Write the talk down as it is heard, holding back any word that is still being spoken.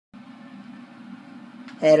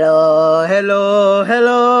Hello, hello,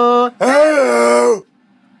 hello. Hello!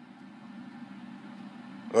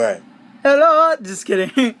 What? Hello, just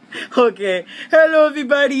kidding. Okay, hello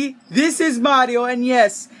everybody, this is Mario, and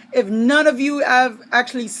yes, if none of you have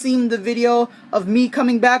actually seen the video of me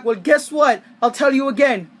coming back, well guess what, I'll tell you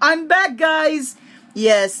again, I'm back guys.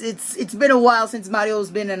 Yes, it's been a while since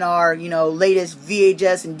Mario's been in our, latest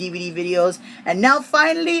VHS and DVD videos, and now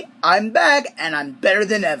finally, I'm back, and I'm better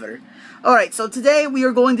than ever. Alright, so today we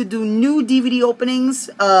are going to do new DVD openings,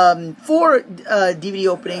 4 DVD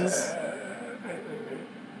openings.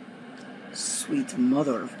 Sweet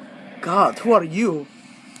mother of God, who are you?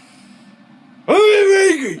 I'm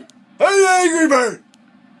angry! I'm an angry bird!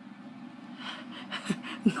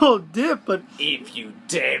 No dip, but... If you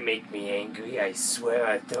dare make me angry, I swear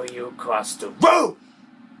I'll throw you across the road!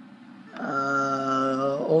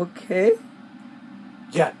 Okay.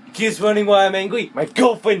 Yeah, keeps running while I'm angry. My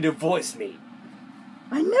girlfriend divorced me.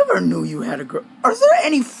 I never knew you had a girl. Are there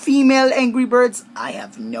any female Angry Birds? I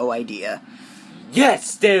have no idea.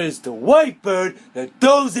 Yes, there's the white bird that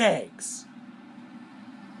throws eggs.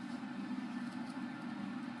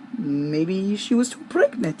 Maybe she was too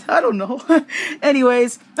pregnant. I don't know.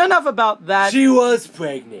 Anyways, enough about that. She was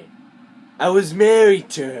pregnant. I was married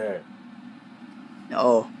to her.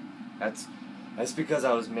 Oh. That's because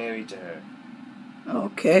I was married to her.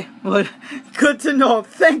 Okay, but good to know.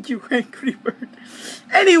 Thank you, Angry Bird.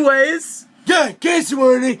 Anyways. Yeah, in case you're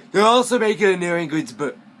wondering, they're also making a new Angry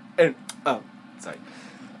Birds In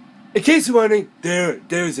case you're wondering,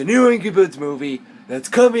 there's a new Angry Birds movie that's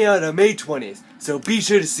coming out on May 20th, so be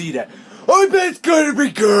sure to see that. I bet it's gonna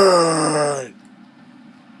be good!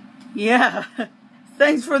 Yeah,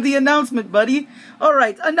 thanks for the announcement, buddy.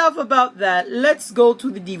 Alright, enough about that. Let's go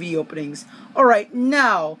to the DVD openings. Alright,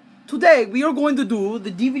 now, today we are going to do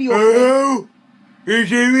the DVD opening. Hello? Is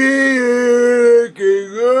it me?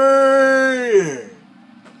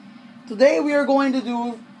 Today we are going to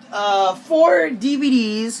do 4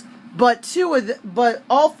 DVDs, but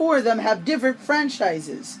all 4 of them have different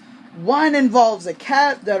franchises. One involves a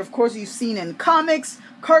cat that, of course, you've seen in comics,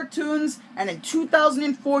 cartoons, and in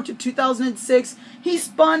 2004 to 2006, he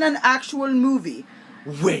spun an actual movie.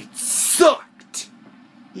 Which sucked!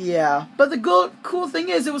 Yeah, but the cool thing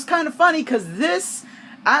is, it was kind of funny because this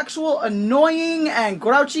actual annoying and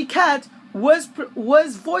grouchy cat was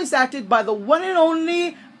voice acted by the one and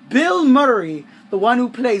only Bill Murray, the one who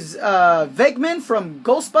plays Venkman from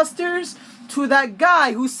Ghostbusters, to that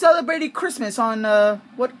guy who celebrated Christmas on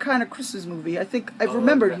what kind of Christmas movie? I think I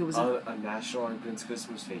remembered he was in a National Lampoon's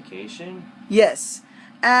Christmas Vacation. Yes,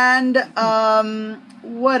 and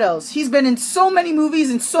what else? He's been in so many movies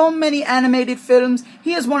and so many animated films.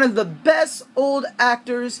 He is one of the best old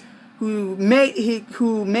actors who made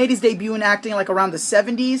his debut in acting like around the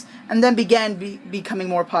 70s, and then began becoming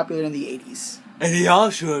more popular in the 80s. And he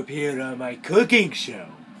also appeared on my cooking show.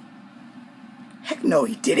 Heck no,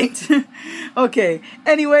 he didn't. Okay,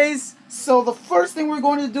 anyways, so the first thing we're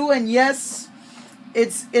going to do, and yes,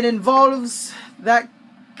 it involves that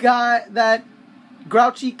guy, that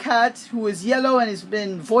grouchy cat who is yellow and has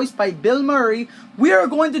been voiced by Bill Murray. We are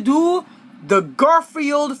going to do the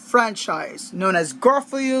Garfield franchise, known as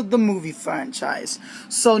Garfield the movie franchise.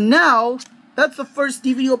 So now, that's the first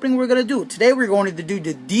DVD opening we're going to do. Today we're going to do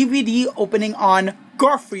the DVD opening on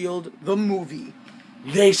Garfield the movie.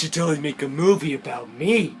 They should totally make a movie about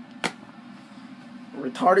me.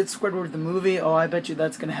 Retarded Squidward the movie? Oh, I bet you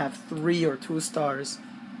that's going to have 3 or 2 stars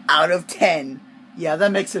out of 10. Yeah,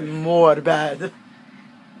 that makes it more bad.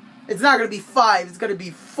 It's not going to be 5, it's going to be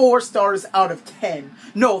 4 stars out of 10.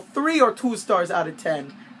 No, 3 or 2 stars out of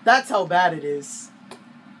 10. That's how bad it is.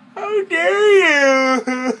 How dare you!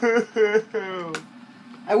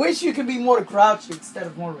 I wish you could be more grouchy instead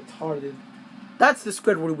of more retarded. That's the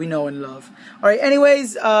Squidward we know and love. Alright,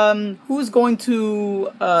 anyways, who's going to,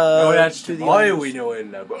 Oh, that's do the why honors? we know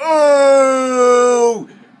and love. Oh!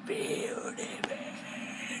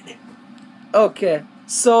 Okay,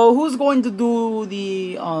 so who's going to do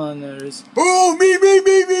the honors? Oh, me.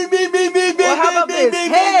 Well, how about this?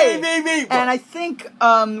 Hey! And I think,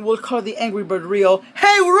 we'll call the Angry Bird Rio.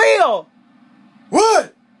 Hey, Rio!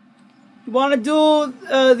 What? You wanna do,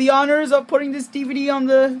 the honors of putting this DVD on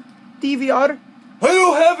the DVR? I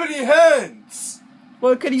don't have any hands.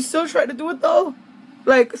 Well, can you still try to do it, though?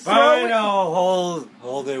 Like, throw Fine, it? I'll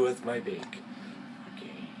hold it with my beak.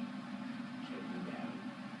 Okay.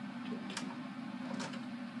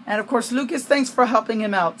 And, of course, Lucas, thanks for helping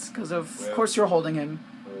him out, because of course you're holding him.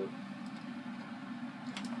 Okay.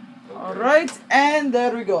 Alright, and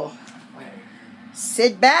there we go.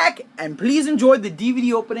 Sit back, and please enjoy the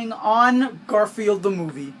DVD opening on Garfield the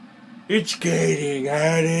movie. It's getting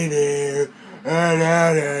out of there.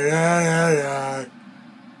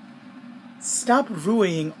 Stop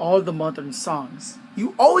ruining all the modern songs.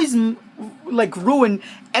 You always like ruin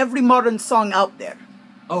every modern song out there.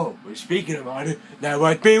 Oh, we're speaking about it. Now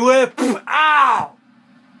watch me whip. Ow!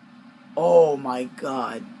 Oh my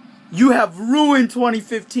god. You have ruined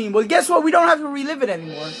 2015. Well, guess what? We don't have to relive it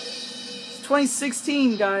anymore. It's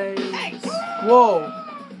 2016, guys. Whoa.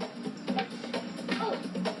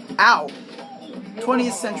 Ow.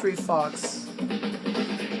 20th Century Fox.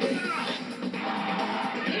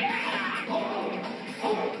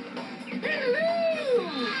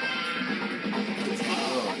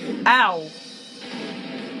 Ow.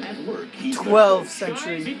 At work, he's 12th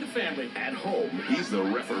century. Meet the family. At home, he's the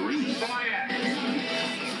referee.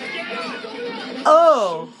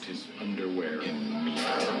 Oh. Soaked his underwear in meat.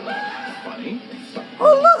 Funny.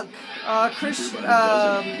 Oh look.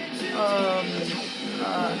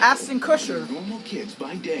 Ashton Kutcher. Normal kids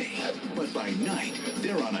by day, but by night,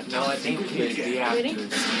 they're on a No, I think top-secret the mission.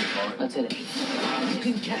 actors. That's it. You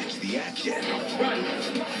can catch the action.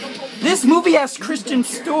 This movie has Kristen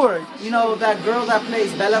Stewart. You know, that girl that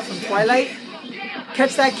plays Bella from Twilight?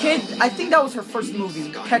 Catch That Kid? I think that was her first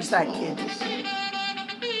movie. Catch That Kid.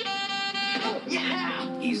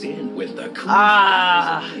 He's in with the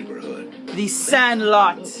cool neighborhood. The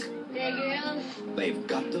Sandlot. They've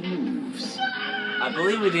got the moves. I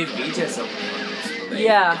believe we did Vita somewhere.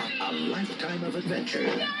 Yeah. A lifetime of adventure.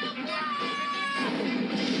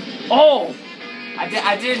 Oh!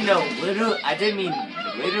 I didn't know. I didn't mean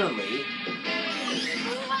literally.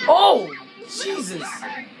 Oh! Jesus!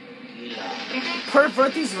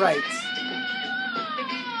 Pervert is right.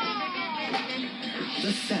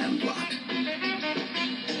 The Sandlot.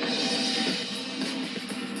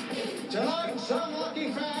 Tonight, some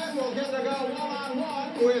lucky fan will get to go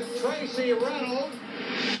one-on-one with Tracy Reynolds.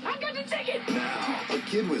 I got the ticket. Now, a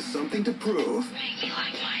kid with something to prove.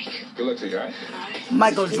 Good luck to you, guys.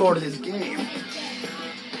 Michael His Jordan. game.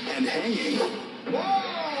 And hanging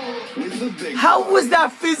Whoa! with the big How was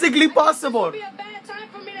that physically possible? Be a bad time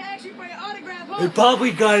for me to ask you for your autograph, huh? They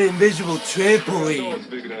probably got an invisible trampoline. It's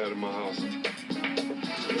bigger than that in my house.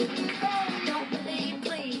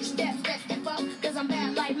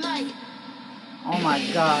 Oh my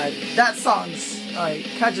god. That song's... Alright,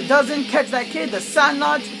 Catch a Dozen, Catch That Kid, The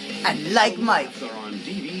Sandlot, and Like Mike. are on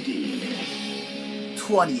DVD.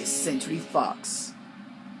 20th Century Fox.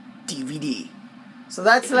 DVD. So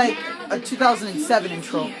that's like a 2007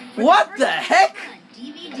 intro. What the heck?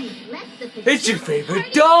 It's your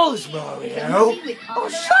favorite dolls, Mario. Oh,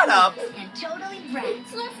 shut up. And totally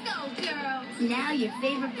brats. Let's go, girls. Now your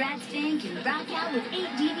favorite Bratz fan can rock out with 8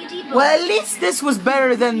 DVD books. Well, at least this was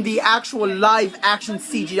better than the actual live-action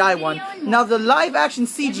CGI one. Now, the live-action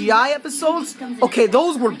CGI episodes, okay,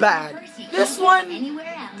 those were bad. This one,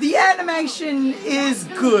 the animation is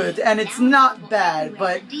good, and it's not bad,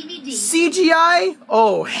 but CGI?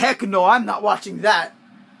 Oh, heck no, I'm not watching that.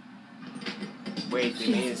 Wait, they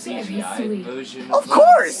made a CGI version? Of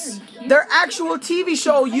course! Their actual TV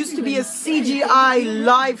show used to be a CGI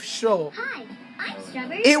live show. Hi, I'm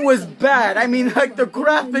Strawberry. It was bad. I mean, like, the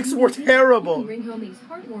graphics were terrible. Bring home these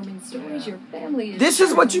heartwarming stories your family is This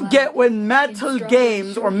is what you get when Metal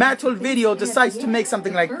Games or Metal Video decides to make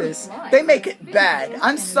something like this. They make it bad.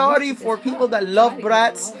 I'm sorry for people that love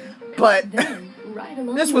Bratz, but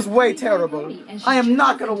this was way terrible. I am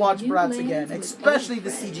not gonna watch Bratz again, especially the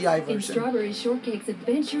CGI In version. Strawberry Shortcake's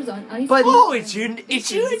adventures on ice. But Oh, it's your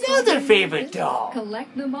another favorite doll.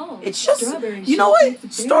 Collect them all. it's just, Strawberry you know what? Shortcake's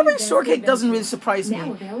very Strawberry best Shortcake doesn't really adventures. surprise me.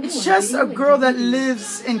 Now available It's on just a video and girl that DVD.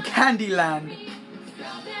 lives in Candyland.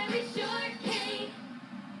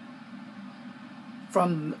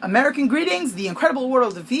 From American Greetings, The Incredible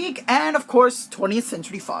World of Geek, and of course, 20th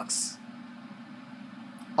Century Fox.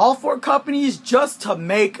 All 4 companies just to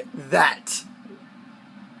make that.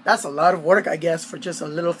 That's a lot of work, I guess, for just a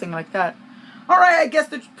little thing like that. Alright, I guess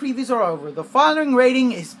the previews are over. The following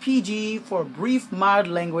rating is PG for brief, mild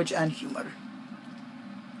language and humor.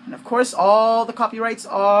 And of course, all the copyrights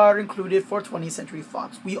are included for 20th Century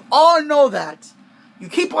Fox. We all know that. You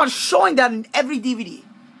keep on showing that in every DVD.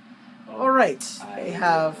 Alright, they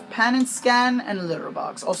have Pan and Scan and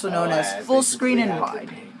Letterbox, also known as Full Screen and Wide.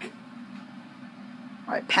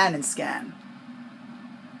 Alright, Pan and Scan.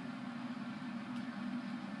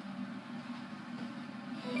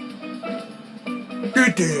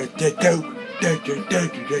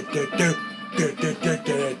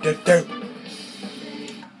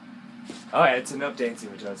 Alright, it's enough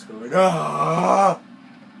dancing with what's going on.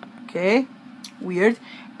 Okay, weird.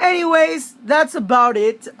 Anyways, that's about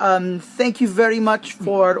it. Thank you very much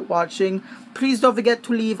for watching. Please don't forget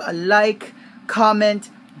to leave a like, comment,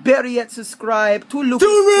 better yet subscribe to Lucas.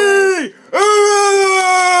 To me!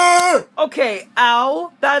 Okay,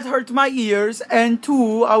 ow, that hurt my ears. And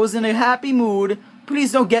 2, I was in a happy mood.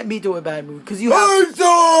 Please don't get me to a bad mood, because you have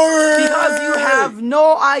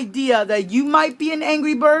no idea that you might be an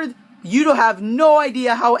angry bird. You don't have no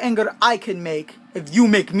idea how angry I can make if you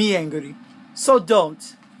make me angry. So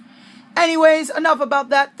don't. Anyways, enough about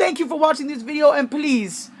that. Thank you for watching this video, and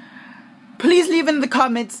please leave in the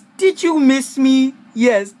comments, did you miss me?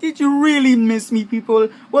 Yes, did you really miss me, people?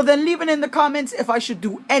 Well, then leave it in the comments if I should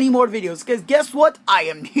do any more videos, because guess what? I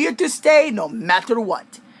am here to stay no matter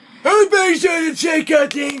what. And be sure to check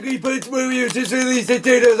out the Angry Birds movie, which is released in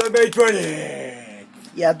theaters on May 20th.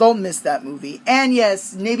 Yeah, don't miss that movie. And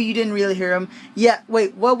yes, maybe you didn't really hear him. Yeah,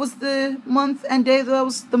 wait, what was the month and day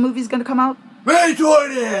that the movie's gonna come out? May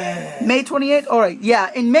 20th! May 28th? Alright,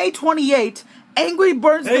 yeah, in May 28th, Angry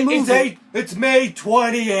Birds the movie. It's May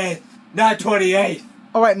 20th, not 28th.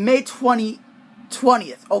 Alright, May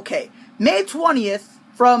 20th. Okay. May 20th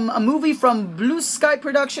from a movie from Blue Sky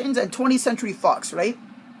Productions and 20th Century Fox, right?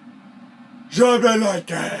 Something like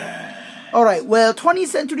that. Alright, well, 20th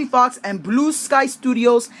Century Fox and Blue Sky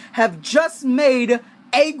Studios have just made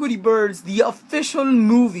Angry Birds, the official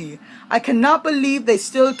movie. I cannot believe they're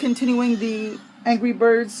still continuing the Angry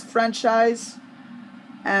Birds franchise.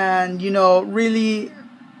 And, you know, really,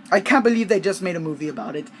 I can't believe they just made a movie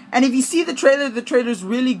about it. And if you see the trailer's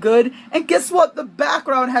really good. And guess what? The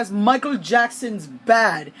background has Michael Jackson's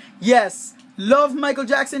Bad. Yes, love Michael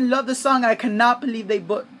Jackson, love the song. I cannot believe they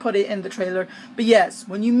put it in the trailer. But yes,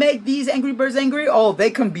 when you make these Angry Birds angry, oh,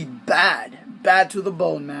 they can be bad. Bad to the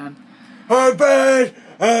bone, man. I'm bad,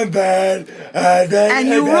 I'm bad, I'm bad. And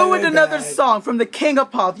you ruined another song from the King of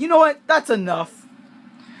Pop. You know what? That's enough.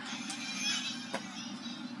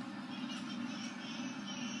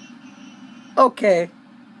 Okay.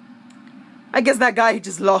 I guess that guy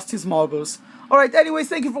just lost his marbles. Alright, anyways,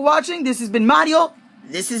 thank you for watching. This has been Mario.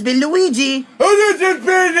 This has been Luigi. And this has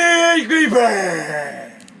been the Angry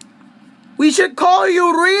Bird. We should call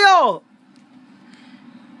you Rio.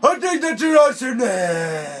 I think that's an awesome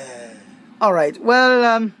name. Alright,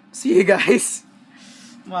 well, see you guys.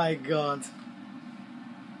 My God.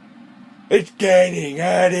 It's getting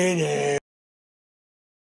hot in here.